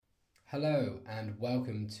Hello and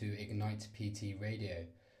welcome to Ignite PT Radio.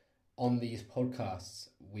 On these podcasts,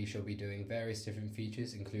 we shall be doing various different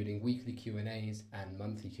features, including weekly Q&As and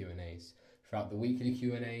monthly Q&As. Throughout the weekly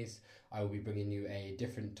Q&As, I will be bringing you a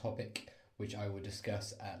different topic, which I will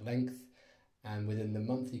discuss at length. And within the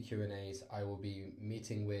monthly Q&As, I will be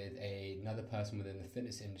meeting with another person within the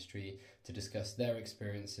fitness industry to discuss their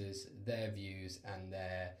experiences, their views, and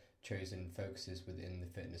their chosen focuses within the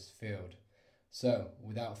fitness field. So,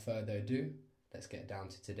 without further ado, let's get down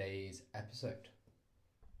to today's episode.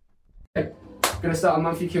 Okay, I'm going to start a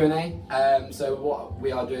monthly Q&A. So what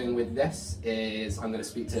we are doing with this is I'm going to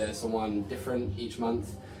speak to someone different each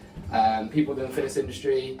month, people within the fitness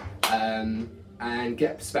industry, and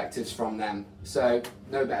get perspectives from them. So,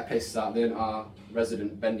 no better place to start than our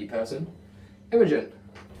resident bendy person, Imogen.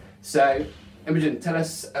 So, Imogen, tell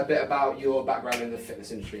us a bit about your background in the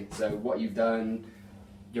fitness industry. So, what you've done,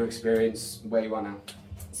 your experience, where you are now.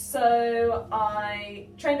 So I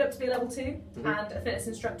trained up to be a level 2 and a fitness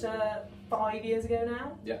instructor 5 years ago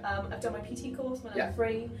now. Yeah. I've done my PT course, my level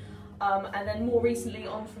 3, and then more recently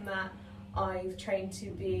on from that I've trained to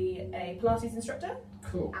be a Pilates instructor.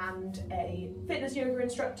 Cool. And a fitness yoga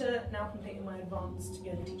instructor, now completing my advanced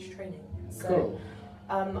yoga teacher training. So, cool.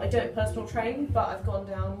 I don't personal train, but I've gone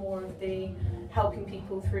down more of the helping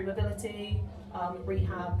people through mobility,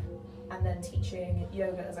 rehab, and then teaching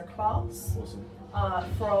yoga as a class. Awesome.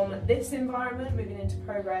 From this environment, moving into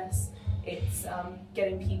progress, it's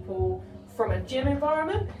getting people from a gym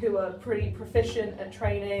environment who are pretty proficient at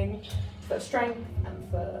training for strength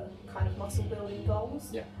and for kind of muscle building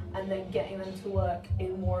goals, and then getting them to work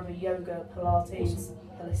in more of a yoga, Pilates,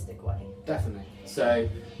 holistic way. Definitely. So,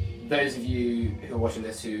 those of you who are watching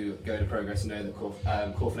this who go to progress know that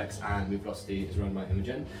Coreflex and Move Velocity is run by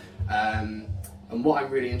Imogen. And what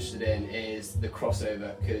I'm really interested in is the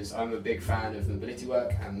crossover, because I'm a big fan of mobility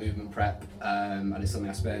work and movement prep, and it's something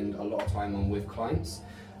I spend a lot of time on with clients.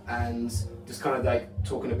 And just kind of like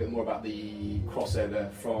talking a bit more about the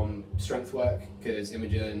crossover from strength work, because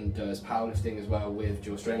Imogen does powerlifting as well with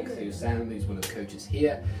Dual Strength, who's Sam, who's one of the coaches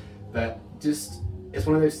here. But just, it's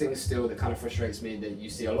one of those things still that kind of frustrates me that you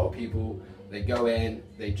see a lot of people, they go in,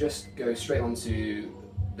 they just go straight onto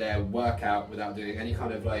their workout without doing any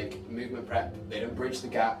kind of like movement prep. They don't bridge the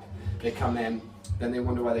gap. They come in, then they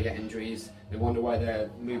wonder why they get injuries. They wonder why their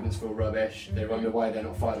movements feel rubbish. They wonder why they're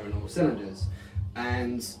not firing on all cylinders.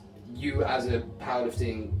 And you, as a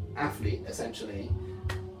powerlifting athlete, essentially,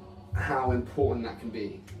 how important that can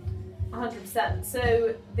be. 100%.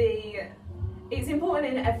 So it's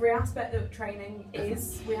important in every aspect of training.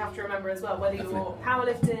 Is we have to remember as well, whether you're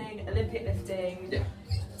powerlifting, Olympic lifting,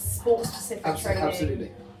 sport-specific training.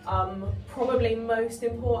 Absolutely. Probably most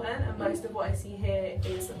important, and most of what I see here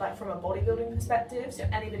is like from a bodybuilding perspective. So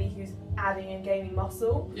anybody who's adding and gaining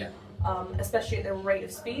muscle, especially at the rate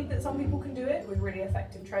of speed that some people can do it with really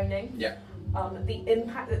effective training. The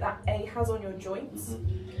impact that A has on your joints.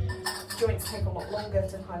 Joints take a lot longer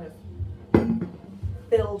to kind of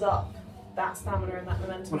build up that stamina and that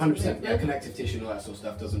momentum. 100%. Yeah, connective tissue and all that sort of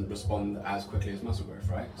stuff doesn't respond as quickly as muscle growth,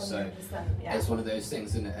 right? So it's one of those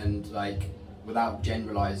things, isn't it? And like, without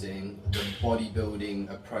generalizing, the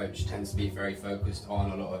bodybuilding approach tends to be very focused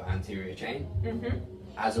on a lot of anterior chain.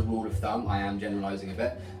 As a rule of thumb, I am generalizing a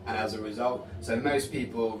bit, and as a result, so most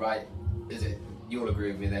people, right, you'll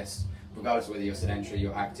agree with me this, regardless of whether you're sedentary,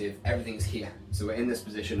 you're active, everything's here. So we're in this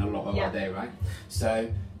position a lot of our day, right? So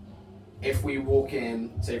if we walk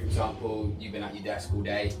in, say for example, you've been at your desk all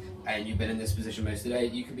day and you've been in this position most of the day,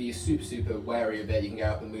 you can be super wary of it. You can get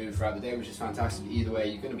up and move throughout the day, which is fantastic. Either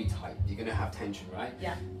way, you're going to be tight, you're going to have tension, right?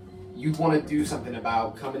 You want to do something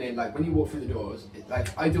about coming in, like when you walk through the doors,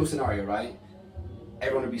 like ideal scenario, right?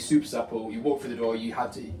 Everyone would be super supple, you walk through the door,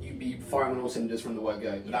 you'd be firing on all cylinders from the word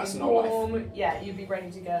go, but that's not life. Yeah, you'd be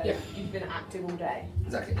ready to go. You've been active all day.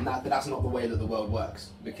 Exactly, and but that's not the way that the world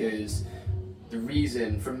works, because the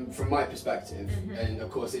reason, from my perspective, and of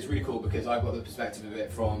course it's really cool because I've got the perspective of it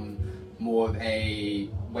from more of a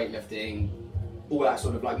weightlifting, all that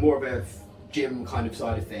sort of like more of a gym kind of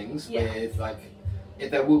side of things, with like,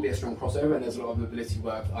 there will be a strong crossover, and there's a lot of mobility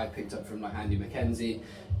work that I picked up from like Andy McKenzie,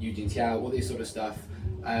 Eugene Tiao, all this sort of stuff,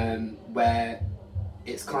 where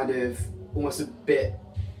it's kind of almost a bit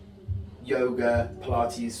yoga,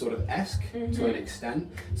 Pilates sort of esque to an extent.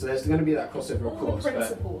 So there's going to be that crossover, of course. All the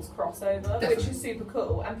principles crossover, definitely, which is super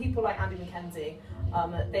cool. And people like Andy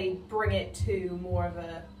McKenzie, they bring it to more of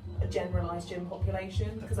a generalised gym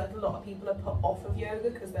population, because like a lot of people are put off of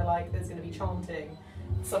yoga because they're like, there's going to be chanting,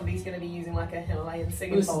 somebody's going to be using like a Himalayan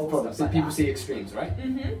singing bowl. So people see extremes, right?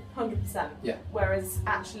 100%. Yeah. Whereas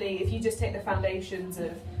actually, if you just take the foundations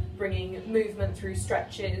of bringing movement through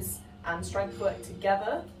stretches, and strength work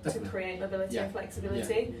together Definitely. to create mobility and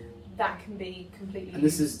flexibility, that can be completely. And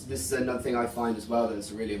this is another thing I find as well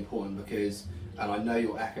that's really important, because, and I know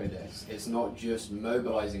you'll echo this, it's not just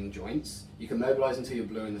mobilising joints. You can mobilise until you're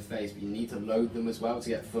blue in the face, but you need to load them as well to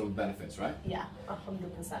get full benefits, right? Yeah,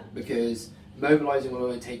 100%. Because mobilising will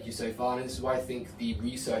only take you so far, and this is why I think the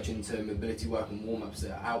research into mobility work and warm-ups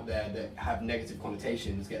that are out there that have negative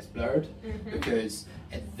connotations gets blurred, because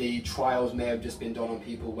the trials may have just been done on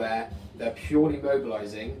people where they're purely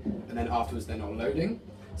mobilising and then afterwards they're not loading.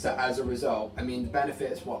 So as a result, I mean, the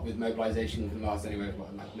benefits with mobilisation can last anywhere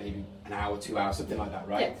from like maybe an hour, 2 hours, something like that,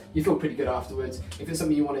 right? Yeah. You feel pretty good afterwards. If it's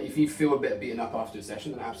something you want to, if you feel a bit beaten up after a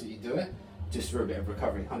session, then absolutely do it. Just for a bit of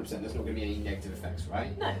recovery, 100%. There's not going to be any negative effects,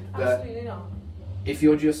 right? No, absolutely not. If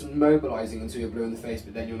you're just mobilising until you're blue in the face,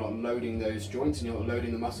 but then you're not loading those joints and you're not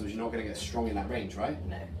loading the muscles, you're not going to get strong in that range, right?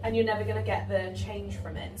 No, and you're never going to get the change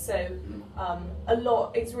from it. So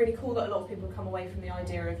it's really cool that a lot of people come away from the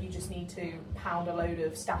idea of you just need to pound a load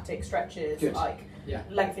of static stretches, like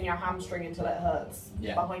lengthen your hamstring until it hurts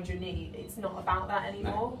behind your knee. It's not about that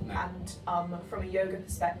anymore. No. And from a yoga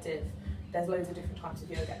perspective, there's loads of different types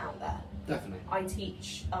of yoga out there. Definitely. I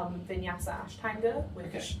teach Vinyasa Ashtanga,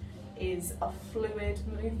 which is a fluid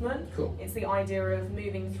movement. Cool. It's the idea of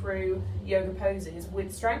moving through yoga poses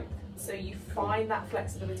with strength. So you find that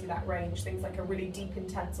flexibility, that range, things like a really deep,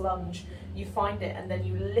 intense lunge, you find it and then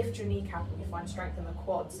you lift your kneecap and you find strength in the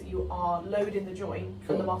quad. So you are loading the joint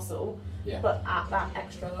and the muscle, but at that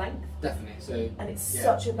extra length. Definitely. And it's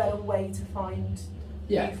such a better way to find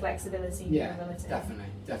new flexibility, mobility.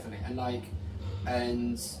 Definitely.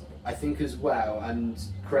 And I think as well, and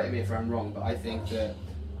correct me if I'm wrong, but I think that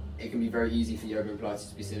it can be very easy for yoga and Pilates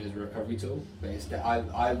to be seen as a recovery tool, but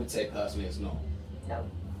I would say personally it's not.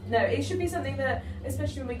 No, it should be something that,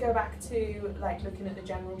 especially when we go back to like looking at the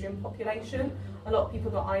general gym population, a lot of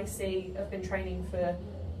people that I see have been training for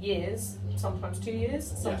years, sometimes 2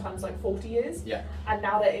 years, sometimes like 40 years, and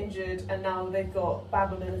now they're injured and now they've got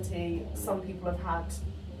bad mobility. Some people have had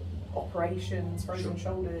operations, frozen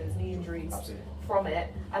shoulders, knee injuries from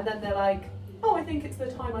it, and then they're like, oh, I think it's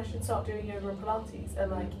the time I should start doing yoga and Pilates.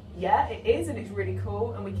 And like, yeah, it is, and it's really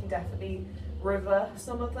cool, and we can definitely reverse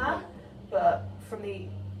some of that. But from the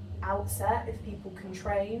outset, if people can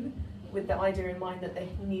train with the idea in mind that they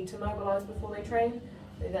need to mobilise before they train,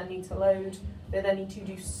 they then need to load, they then need to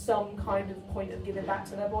do some kind of point of giving back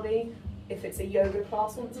to their body. If it's a yoga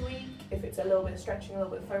class once a week, if it's a little bit of stretching, a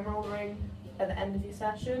little bit of foam rollering at the end of your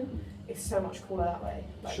session, it's so much cooler that way.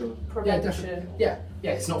 Like prevention. Yeah,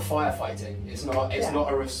 it's not firefighting. It's not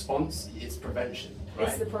a response. It's prevention. Right?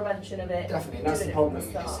 It's the prevention of it. Definitely, and that's the problem.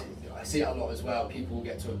 I see it a lot as well. People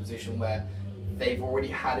get to a position where they've already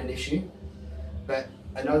had an issue. But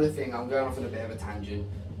another thing, I'm going off on a bit of a tangent,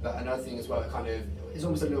 but another thing as well that kind of is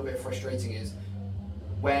almost a little bit frustrating is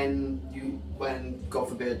when God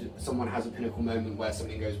forbid someone has a pinnacle moment where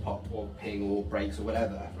something goes pop or ping or breaks or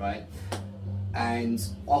whatever, right? And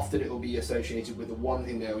often it will be associated with the one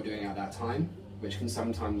thing they were doing at that time, which can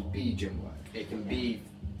sometimes be gym work. It can be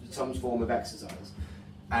some form of exercise,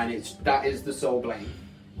 and that is the sole blame.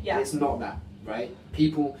 Yeah. It's not that, right?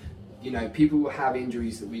 People will have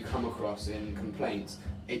injuries that we come across in complaints.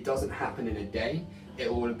 It doesn't happen in a day.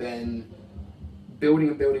 It will have been building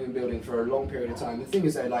and building and building for a long period of time. The thing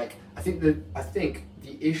is though, like, I think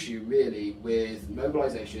the issue really with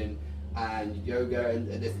mobilization and yoga and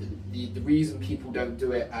the reason people don't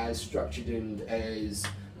do it as structured and as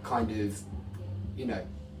kind of,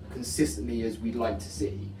 consistently as we'd like to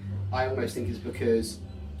see, I almost think is because,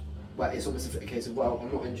 well, it's almost a case of, well,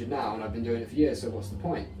 I'm not injured now and I've been doing it for years, so what's the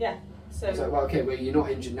point? Yeah. So it's like, well, okay, well, you're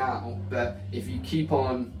not injured now, but if you keep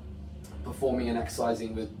on performing and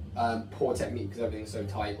exercising with poor technique because everything's so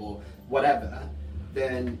tight or whatever,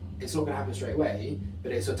 then it's not going to happen straight away,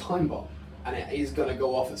 but it's a time bomb. And it is going to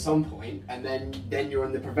go off at some point, and then you're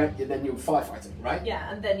in then you're firefighting, right?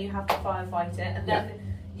 Yeah, and then you have to firefight it, and then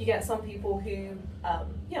you get some people who, I've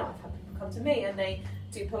had people come to me and they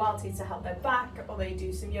do Pilates to help their back, or they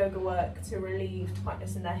do some yoga work to relieve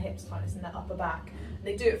tightness in their hips, tightness in their upper back. And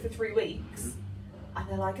they do it for 3 weeks, and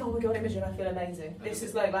they're like, oh my god, Imogen, I feel amazing. This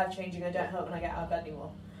is like life changing. I don't hurt when I get out of bed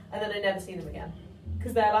anymore. And then I never see them again.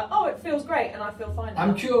 Because they're like, oh, it feels great, and I feel fine now.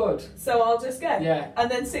 I'm cured. So I'll just go. Yeah. And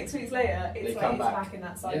then 6 weeks later, it's back in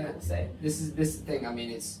that cycle. Yeah. So this is the thing. I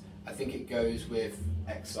mean, I think it goes with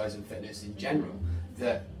exercise and fitness in general.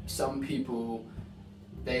 That some people,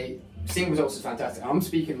 seeing results is fantastic. I'm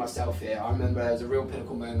speaking myself here. I remember there was a real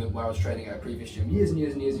pinnacle moment where I was training at a previous gym years and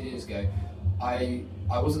years ago. I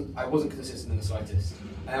wasn't consistent in the slightest,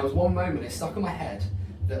 and there was one moment it stuck in my head.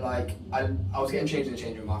 That like I was getting changed in the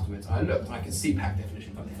change room afterwards, and I looked and I could see pack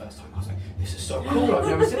definition for the first time. I was like, this is so cool. I've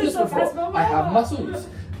never seen this before. I have muscles,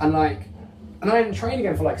 and I didn't train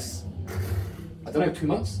again for like, I don't know, 2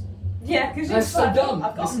 months. Yeah, because you're so done.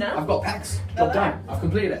 I've got them now. I've got pecs. Job done. I've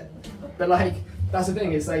completed it. But like, that's the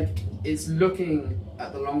thing. It's like, it's looking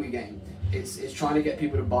at the longer game. It's trying to get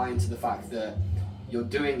people to buy into the fact that you're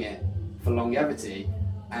doing it for longevity,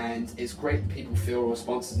 and it's great that people feel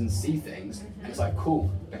responses and see things. And it's like, cool.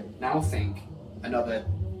 But now think another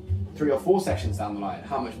 3 or 4 sessions down the line,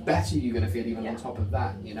 how much better you're going to feel even on top of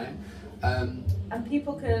that, you know? And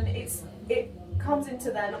people can, it comes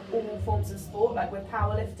into then all forms of sport, like with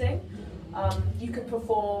powerlifting. You can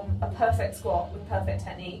perform a perfect squat with perfect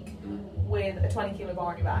technique with a 20 kilo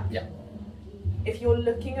bar on your back. Yeah. If you're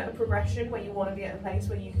looking at a progression where you want to be at a place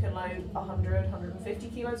where you can load 100, 150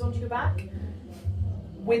 kilos onto your back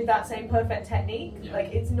with that same perfect technique, like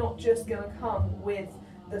it's not just going to come with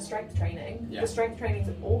the strength training. The strength training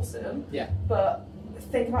is awesome, but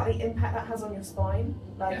think about the impact that has on your spine,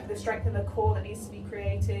 like the strength in the core that needs to be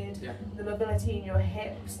created, the mobility in your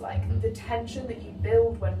hips, like the tension that you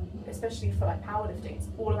build when, especially for like powerlifting, it's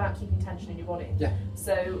all about keeping tension in your body.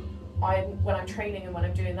 So when I'm training and when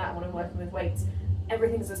I'm doing that and when I'm working with weights,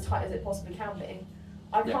 everything's as tight as it possibly can be.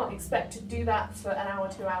 I can't expect to do that for an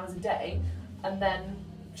hour, 2 hours a day and then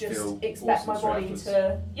just expect my body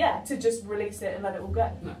to just release it and let it all go.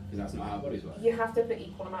 No, because that's not how our bodies work. You have to put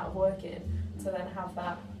equal amount of work in to then have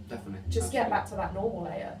that. Definitely. Just get back to that normal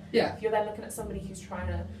layer. Yeah. If you're then looking at somebody who's trying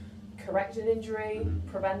to correct an injury,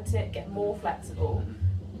 prevent it, get more flexible,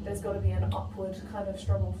 there's got to be an upward kind of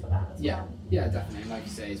struggle for that as well. Yeah, definitely. Like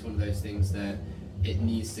you say, it's one of those things that it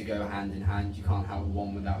needs to go hand in hand. You can't have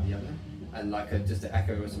one without the other. And like just to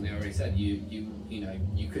echo something I already said, you know,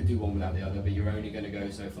 you could do one without the other, but you're only going to go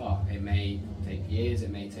so far. It may take years,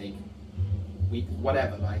 it may take weeks,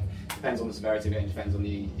 whatever. Like depends on the severity of it, depends on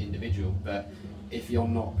the individual. But if you're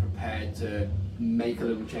not prepared to make a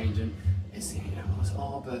little change, and it's but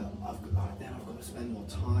I've got to spend more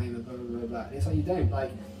time and blah blah blah blah. And it's like you don't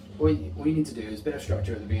like. All you need to do is a bit of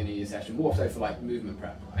structure at the beginning of your session, more so for like movement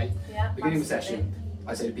prep, right? Yeah. Beginning of the session,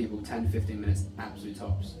 I say to people 10 to 15 minutes, absolute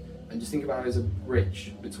tops. And just think about it as a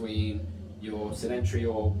bridge between your sedentary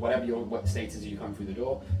or whatever your status you come through the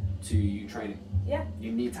door to you training. Yeah.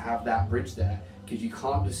 You need to have that bridge there because you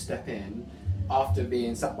can't just step in after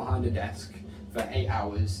being sat behind a desk for 8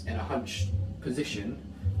 hours in a hunched position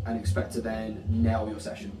and expect to then nail your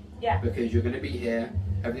session. Yeah. Because you're going to be here.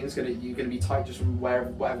 You're going to be tight just from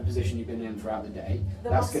whatever position you've been in throughout the day.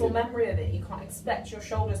 The muscle memory of it, you can't expect your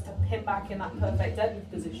shoulders to pin back in that perfect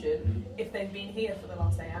deadlift position if they've been here for the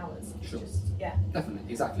last 8 hours. Sure. Definitely,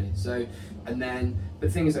 exactly. So, and then, but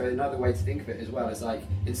the thing is, another way to think of it as well is like,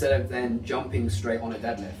 instead of then jumping straight on a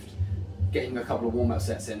deadlift, getting a couple of warm-up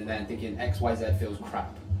sets in and then thinking X, Y, Z feels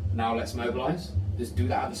crap. Now let's mobilize. Just do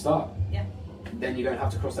that at the start. Yeah. Then you don't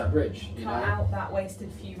have to cross that bridge. You Cut know? out that wasted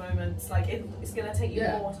few moments. Like it's going to take you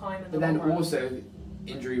more time. In the long run. Also,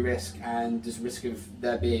 injury risk and just risk of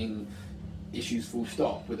there being issues full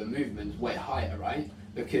stop with a movement way higher, right?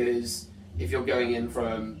 Because if you're going in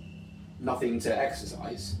from nothing to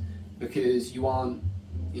exercise, because you aren't,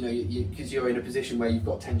 because you're in a position where you've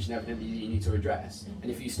got tension evidently that you need to address, and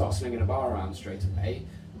if you start slinging a bar around straight away,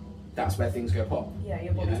 that's where things go pop. Yeah,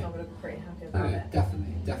 your body's not going to be pretty happy about it.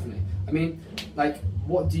 Definitely. I mean, like,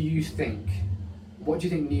 what do you think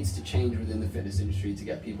needs to change within the fitness industry to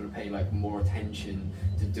get people to pay like more attention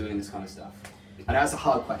to doing this kind of stuff? And that's a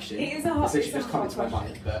hard question. It is a hard question. It's just coming to my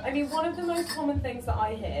mind. But I mean, one of the most common things that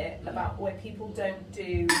I hear about where people don't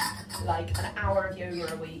do like an hour of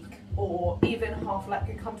yoga a week, or even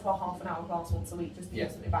come to a half an hour class once a week just to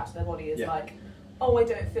give something back to their body, is like, oh, I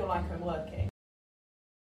don't feel like I'm working.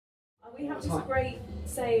 We have this great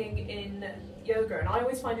saying in yoga, and I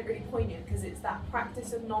always find it really poignant because it's that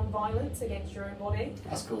practice of non-violence against your own body.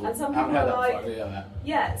 That's cool. And some people are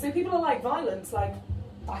like, so people are like, violence, like,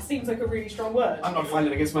 that seems like a really strong word. I'm not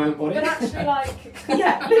violent against my own body. But actually, like,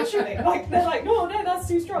 yeah, literally, like, they're like, no, that's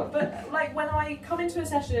too strong. But like, when I come into a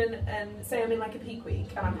session and say I'm in like a peak week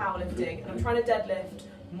and I'm powerlifting and I'm trying to deadlift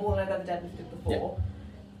more than I've ever deadlifted before.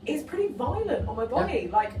 It's pretty violent on my body.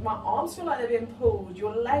 Like my arms feel like they're being pulled.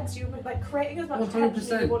 Your legs, you're like creating as much tension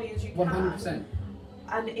in your body as you can. 100%.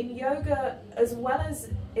 And in yoga, as well as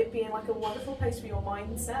it being like a wonderful place for your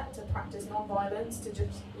mindset to practice non-violence, to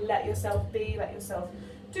just let yourself be, let yourself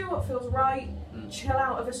do what feels right, chill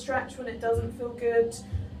out of a stretch when it doesn't feel good,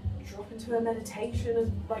 drop into a meditation as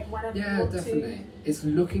like whenever you want to. Yeah, definitely. It's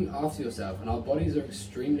looking after yourself, and our bodies are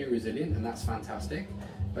extremely resilient, and that's fantastic.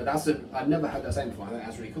 But I've never heard that saying before. I think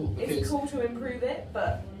that's really cool. It's cool to improve it,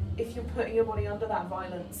 but if you're putting your body under that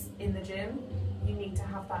violence in the gym, you need to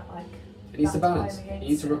have that like It needs to balance. You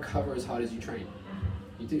need to recover as hard as you train.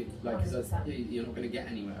 You do, like, because you're not going to get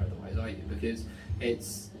anywhere otherwise, are you? Because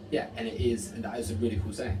it's, and it is, and that is a really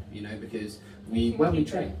cool saying, you know, because when we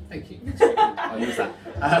train, thank you, I'll use that.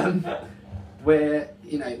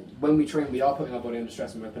 You know, when we train, we are putting our body under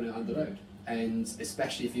stress and we're putting it under load. And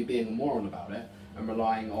especially if you're being a moron about it and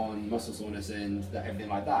relying on muscle soreness and everything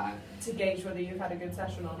like that. To gauge whether you've had a good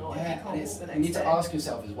session or not. Yeah, and you need to ask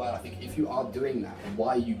yourself as well, I think, if you are doing that,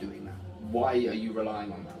 why are you doing that? Why are you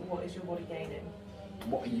relying on that? What is your body gaining?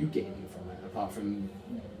 What are you gaining from it, apart from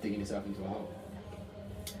digging yourself into a hole?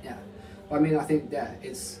 Yeah. But I mean, I think,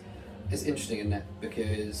 it's interesting, isn't it?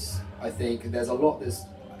 Because I think there's a lot that's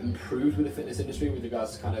improved with the fitness industry with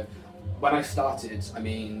regards to kind of, when I started, I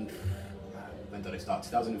mean, when did I start?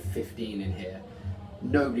 2015 in here.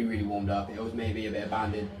 Nobody really warmed up. It was maybe a bit of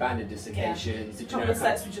banded dislocations. Yeah. Couple of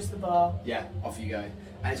sets with just the bar. Yeah, off you go.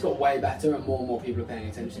 And it's got way better and more people are paying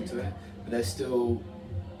attention to it. But there's still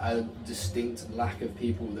a distinct lack of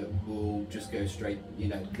people that will just go straight, you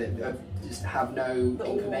know, that just have no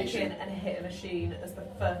inclination. Walk in and hit a machine as the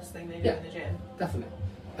first thing they do in the gym. Definitely.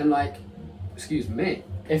 And like, excuse me,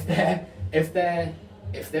 if they're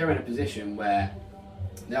in a position where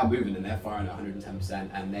they are moving and they're firing at 110%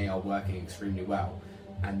 and they are working extremely well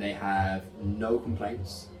and they have no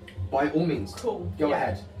complaints, by all means, go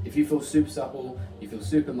ahead. If you feel super supple, you feel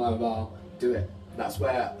super mobile, do it. That's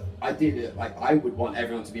where I did it. Like, I would want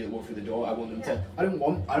everyone to be able to walk through the door. I want them to. I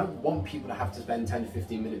don't want people to have to spend 10 to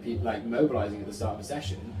 15 minutes like mobilizing at the start of a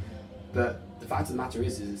session. But the fact of the matter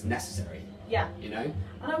is it's necessary. Yeah. You know?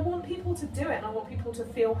 And I want people to do it, and I want people to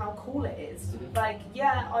feel how cool it is. Like,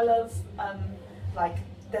 I love, like,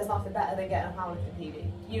 there's nothing better than getting a powerlifting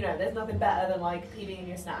PB. You know, there's nothing better than, like, PBing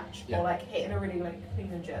your snatch or, like, hitting a really, like,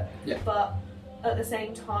 clean and jerk. Yeah. But at the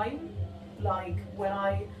same time, like, when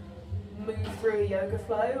I move through a yoga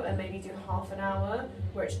flow and maybe do half an hour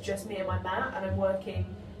where it's just me and my mat and I'm working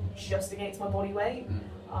just against my body weight,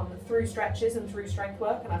 through stretches and through strength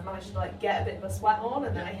work, and I've managed to like get a bit of a sweat on,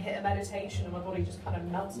 and then I hit a meditation and my body just kind of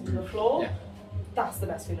melts into the floor. That's the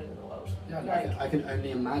best feeling in the world. I can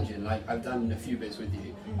only imagine. Like, I've done a few bits with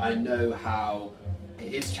you. I know how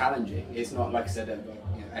it is challenging. It's not, like I said,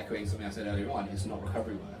 you know, echoing something I said earlier on, it's not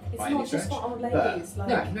recovery work. It's by not any stretch. just for old ladies. No,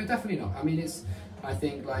 definitely not. I mean, I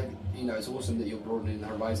think, like, you know, it's awesome that you're broadening the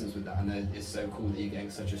horizons with that, and it's so cool that you're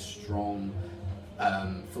getting such a strong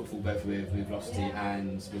footfall both with velocity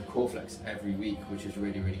and with core flex every week, which is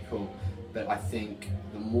really, really cool. But I think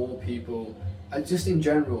the more people, just in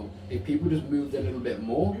general, if people just moved a little bit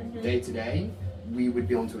more day to day, we would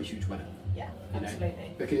be onto a huge winner. Yeah, absolutely.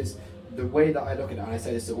 Know? Because the way that I look at it, and I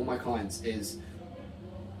say this to all my clients, is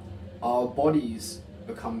our bodies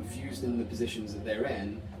become fused in the positions that they're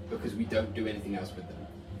in because we don't do anything else with them.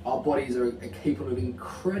 Our bodies are capable of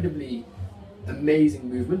incredibly amazing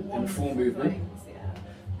movement and full movement.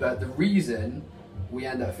 But the reason we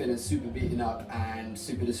end up feeling super beaten up and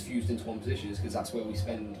super just fused into one position is because that's where we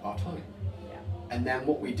spend our time. Yeah. And then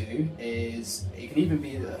what we do is, it can even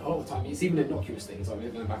be, a lot of the time, it's even innocuous things, like we're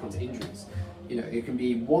going back onto injuries. You know, it can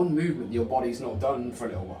be one movement your body's not done for a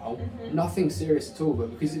little while, nothing serious at all, but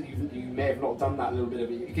because you may have not done that little bit of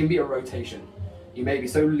it can be a rotation. You may be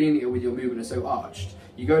so linear with your movement and so arched,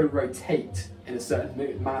 you go to rotate in a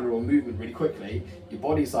certain manner or movement really quickly, your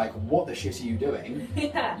body's like, what the shit are you doing?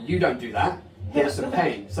 You don't do that. There's some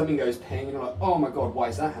pain. Something goes ping and you're like, oh my god, why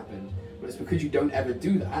has that happened? But it's because you don't ever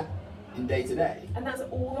do that in day to day. And that's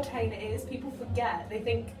all the pain it is. People forget.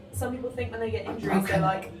 Some people think when they get injuries, they're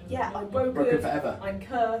like, I'm broken forever. I'm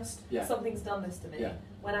cursed, something's done this to me.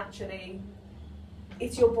 When actually,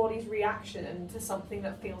 it's your body's reaction to something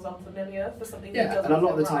that feels unfamiliar, for something that doesn't feel and a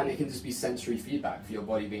lot of the time right. it can just be sensory feedback for your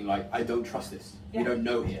body being like, I don't trust this. You don't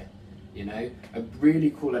know here. You know? A really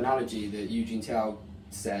cool analogy that Eugene Tiao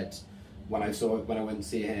said when I went to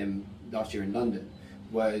see him last year in London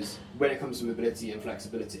was, when it comes to mobility and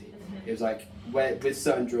flexibility, it was like, with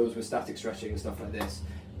certain drills, with static stretching and stuff like this,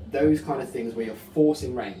 those kind of things where you're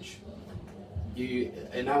forcing range.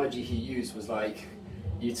 Analogy he used was like,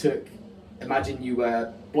 imagine you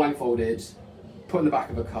were blindfolded, put in the back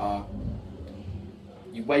of a car,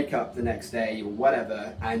 you wake up the next day or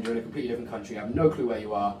whatever, and you're in a completely different country, you have no clue where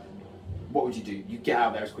you are. What would you do? You get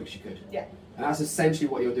out there as quick as you could. Yeah. And that's essentially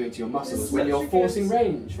what you're doing to your muscles when you're forcing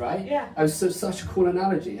range, right? Yeah. And so such a cool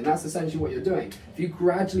analogy, and that's essentially what you're doing. If you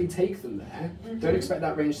gradually take them there, don't expect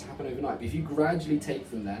that range to happen overnight, but if you gradually take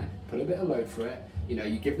them there, put a bit of load for it, you know,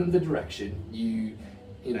 you give them the direction, you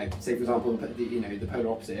know, say for example, the polar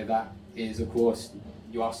opposite of that is, of course,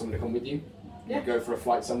 you ask someone to come with you, You go for a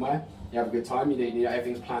flight somewhere, you have a good time,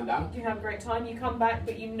 everything's planned out. You have a great time, you come back,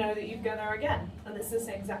 but you know that you'd go there again. And it's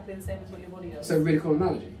exactly the same as what your body does. So really cool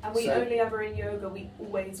analogy. And we only ever in yoga, we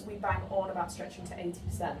bang on about stretching to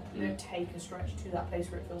 80%. You don't take a stretch to that place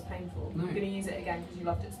where it feels painful. No. You're going to use it again because you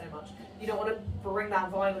loved it so much. You don't want to bring that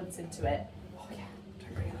violence into it. Oh yeah,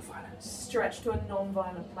 don't bring in the violence. Stretch to a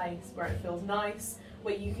non-violent place where it feels nice,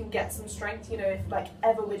 where you can get some strength. If like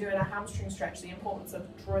ever we're doing a hamstring stretch, the importance of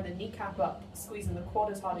drawing the kneecap up, squeezing the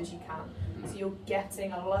quad as hard as you can, so you're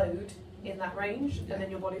getting a load in that range, and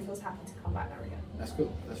then your body feels happy to come back there again. That's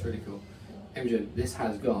cool. That's really cool. Imogen, this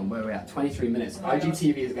has gone, where are we at? 23 minutes. Oh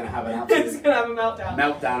IGTV is going to have an absolute it's going to have a meltdown.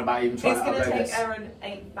 Meltdown about even trying to upload this. It's going to take Aaron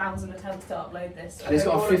 8,000 attempts to upload this. And it's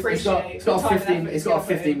got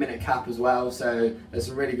a 15-minute cap as well, so there's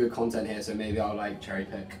some really good content here, so maybe I'll like cherry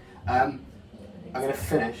pick. I'm going to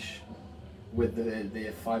finish with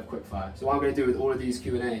the 5 quickfire. So what I'm going to do with all of these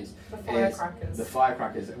Q&As firecrackers. The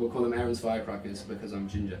firecrackers. We'll call them Aaron's firecrackers because I'm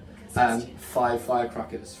ginger. 5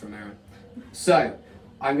 firecrackers from Aaron. So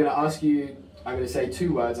I'm going to ask you, I'm going to say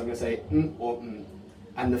 2 words. I'm going to say or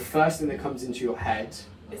and the first thing that comes into your head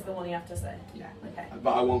is the one you have to say. Yeah. Okay.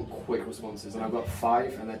 But I want quick responses, and I've got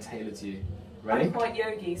 5, and they're tailored to you. Ready? I'm quite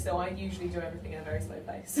yogi, so I usually do everything in a very slow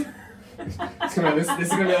pace. This is going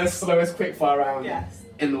to be the slowest quickfire round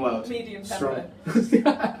in the world. Medium tempo.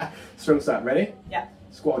 Strong start. Ready? Yeah.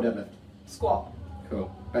 Squat or deadlift? Squat.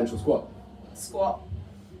 Cool. Bench or squat? Squat.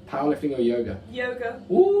 Powerlifting or yoga? Yoga.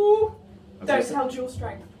 Ooh! Don't tell dual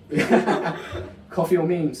strength. Coffee or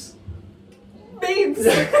memes? Memes!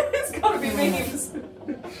 It's got to be memes.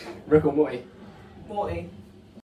 Rick or Morty? Morty.